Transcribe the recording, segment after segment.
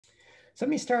So let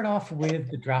me start off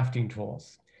with the drafting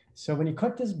tools. So when you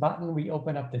click this button, we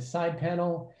open up this side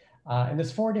panel, and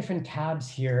there's 4 different tabs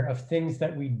here of things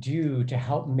that we do to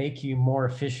help make you more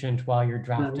efficient while you're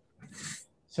drafting.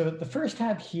 So the first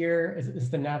tab here is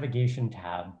the navigation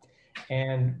tab.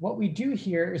 And what we do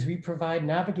here is we provide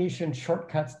navigation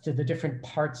shortcuts to the different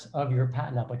parts of your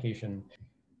patent application.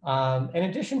 In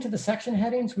addition to the section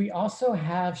headings, we also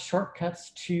have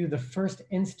shortcuts to the first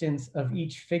instance of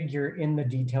each figure in the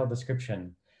detailed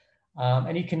description.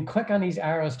 And you can click on these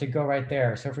arrows to go right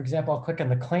there. So for example, I'll click on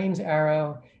the claims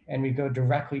arrow and we go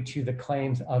directly to the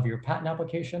claims of your patent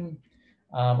application.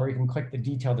 Or you can click the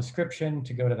detailed description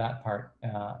to go to that part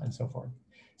and so forth.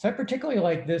 So I particularly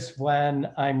like this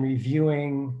when I'm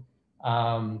reviewing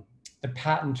the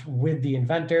patent with the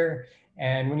inventor.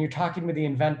 And when you're talking with the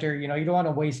inventor, you don't want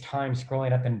to waste time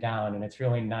scrolling up and down. And it's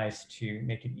really nice to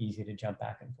make it easy to jump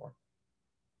back and forth.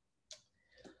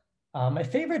 My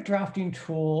favorite drafting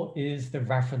tool is the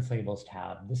reference labels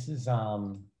tab. This is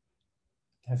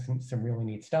has some really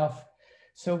neat stuff.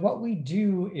 So what we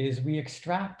do is we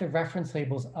extract the reference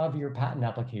labels of your patent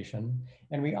application,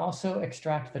 and we also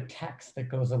extract the text that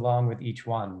goes along with each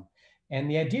one. And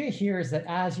the idea here is that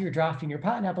as you're drafting your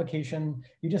patent application,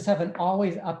 you just have an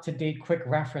always up-to-date quick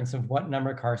reference of what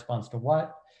number corresponds to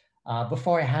what.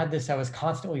 Before I had this, I was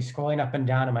constantly scrolling up and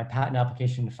down in my patent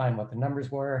application to find what the numbers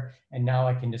were. And now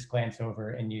I can just glance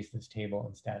over and use this table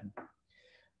instead.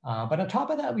 But on top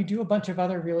of that, we do a bunch of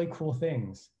other really cool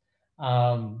things.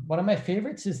 One of my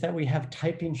favorites is that we have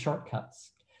typing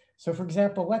shortcuts. So for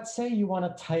example, let's say you want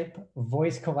to type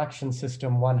voice collection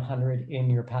system 100 in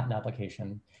your patent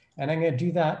application. And I'm going to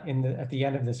do that at the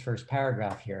end of this first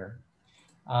paragraph here.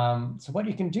 So what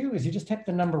you can do is you just type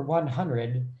the number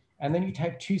 100, and then you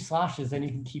type 2 slashes, and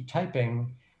you can keep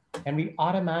typing. And we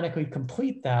automatically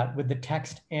complete that with the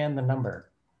text and the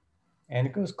number. And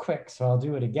it goes quick, so I'll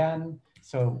do it again.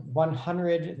 So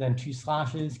 100, then 2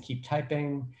 slashes, keep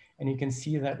typing. And you can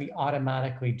see that we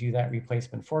automatically do that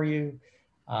replacement for you.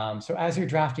 So as you're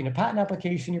drafting a patent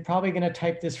application, you're probably going to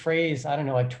type this phrase, I don't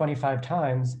know, like 25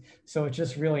 times. So it's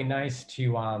just really nice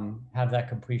to have that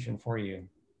completion for you.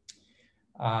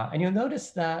 And you'll notice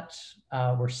that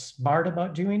we're smart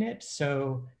about doing it.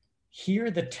 So here,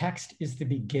 the text is the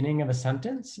beginning of a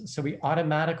sentence. So we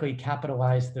automatically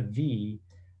capitalize the V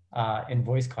in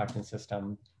voice collection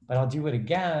system. But I'll do it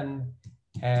again.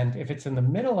 And if it's in the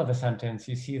middle of a sentence,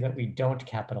 you see that we don't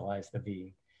capitalize the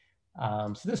V.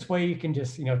 So this way you can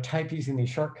just type using these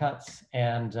shortcuts,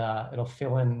 and it'll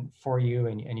fill in for you,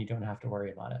 and you don't have to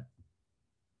worry about it.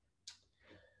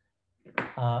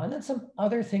 And then some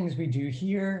other things we do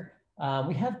here.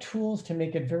 We have tools to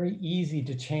make it very easy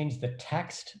to change the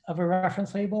text of a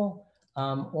reference label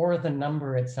or the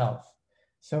number itself.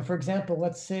 So for example,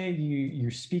 let's say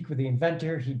you speak with the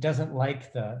inventor. He doesn't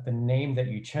like the name that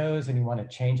you chose, and you want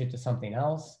to change it to something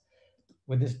else.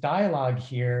 With this dialog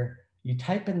here, you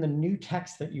type in the new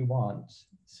text that you want.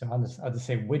 So I'll just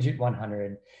say widget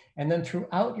 100. And then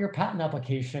throughout your patent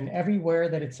application, everywhere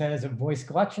that it says voice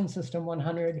collection system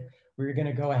 100, we're going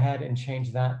to go ahead and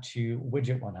change that to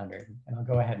widget 100. And I'll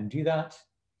go ahead and do that.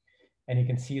 And you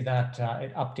can see that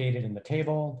it updated in the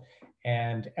table.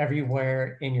 And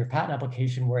everywhere in your patent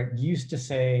application where it used to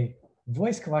say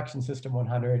voice collection system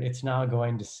 100, it's now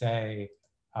going to say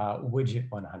widget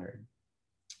 100.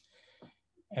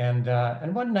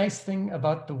 And one nice thing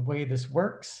about the way this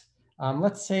works,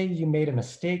 let's say you made a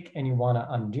mistake and you want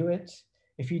to undo it.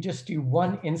 If you just do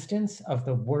one instance of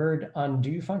the word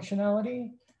undo functionality,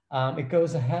 it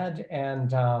goes ahead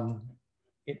and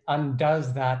it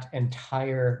undoes that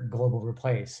entire global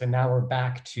replace. So now we're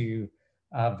back to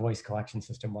voice collection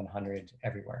system 100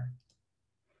 everywhere.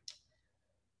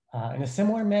 In a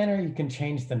similar manner, you can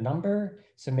change the number.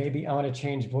 So maybe I want to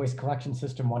change voice collection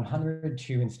system 100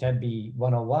 to instead be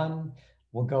 101.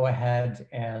 We'll go ahead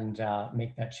and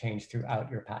make that change throughout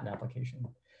your patent application.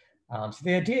 So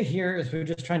the idea here is we're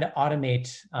just trying to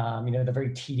automate the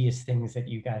very tedious things that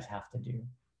you guys have to do.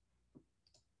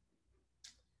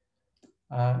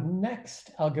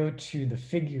 Next, I'll go to the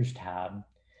figures tab.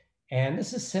 And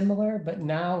this is similar, but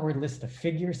now we're a list of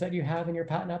figures that you have in your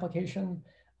patent application.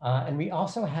 And we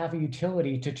also have a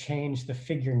utility to change the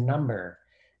figure number.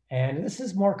 And this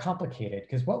is more complicated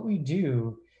because what we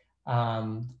do,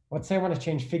 let's say I want to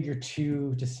change figure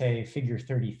 2 to say figure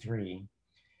 33.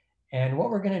 And what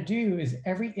we're going to do is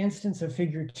every instance of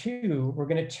figure 2, we're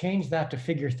going to change that to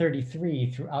figure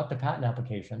 33 throughout the patent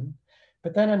application.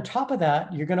 But then on top of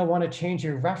that, you're going to want to change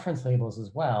your reference labels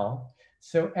as well.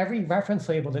 So every reference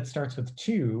label that starts with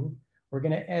 2, we're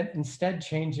going to instead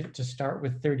change it to start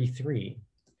with 33.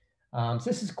 So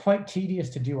this is quite tedious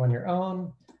to do on your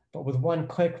own. But with one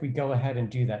click, we go ahead and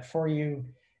do that for you.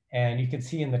 And you can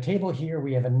see in the table here,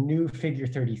 we have a new figure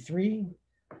 33.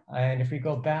 And if we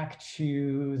go back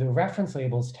to the reference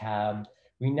labels tab,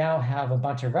 we now have a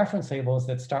bunch of reference labels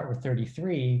that start with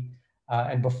 33.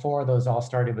 And before those all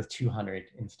started with 200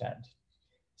 instead.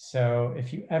 So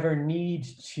if you ever need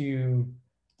to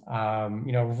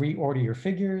reorder your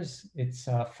figures, it's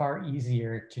far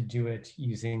easier to do it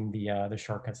using the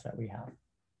shortcuts that we have.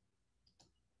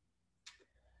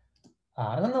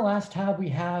 And then the last tab we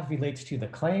have relates to the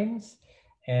claims.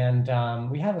 And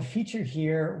we have a feature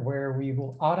here where we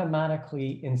will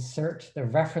automatically insert the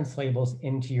reference labels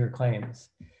into your claims.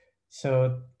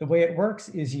 So the way it works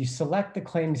is you select the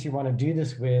claims you want to do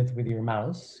this with your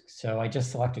mouse. So I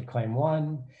just selected claim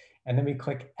 1, and then we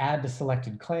click add to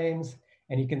selected claims,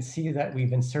 and you can see that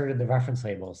we've inserted the reference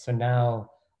labels. So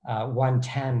now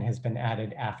 110 has been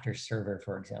added after server,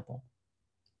 for example.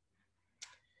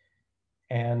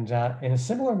 And in a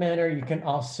similar manner, you can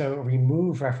also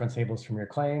remove reference labels from your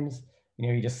claims.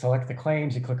 You just select the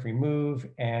claims, you click remove,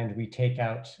 and we take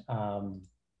out all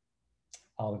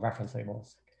the reference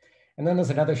labels. And then there's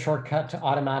another shortcut to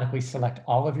automatically select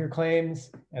all of your claims.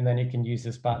 And then you can use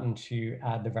this button to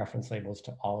add the reference labels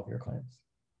to all of your claims.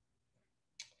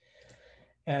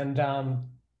 And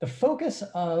the focus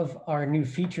of our new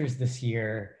features this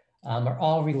year are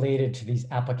all related to these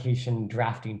application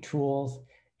drafting tools.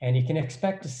 And you can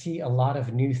expect to see a lot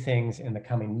of new things in the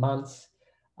coming months.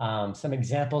 Some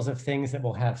examples of things that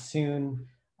we'll have soon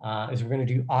is we're going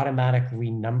to do automatic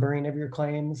renumbering of your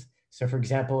claims. So for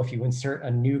example, if you insert a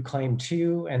new claim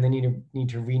 2 and then you need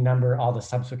to renumber all the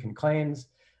subsequent claims,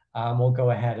 we'll go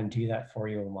ahead and do that for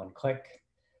you in one click.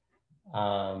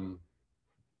 And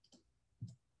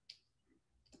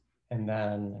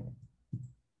then,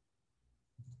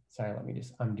 sorry, let me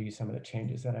just undo some of the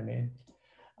changes that I made.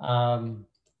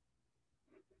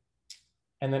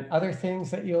 And then other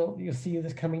things that you'll see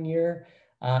this coming year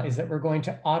is that we're going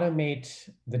to automate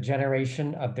the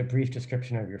generation of the brief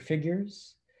description of your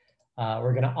figures.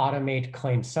 We're going to automate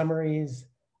claim summaries,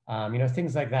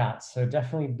 things like that. So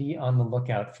definitely be on the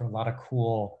lookout for a lot of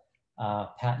cool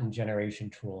patent generation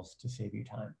tools to save you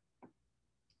time.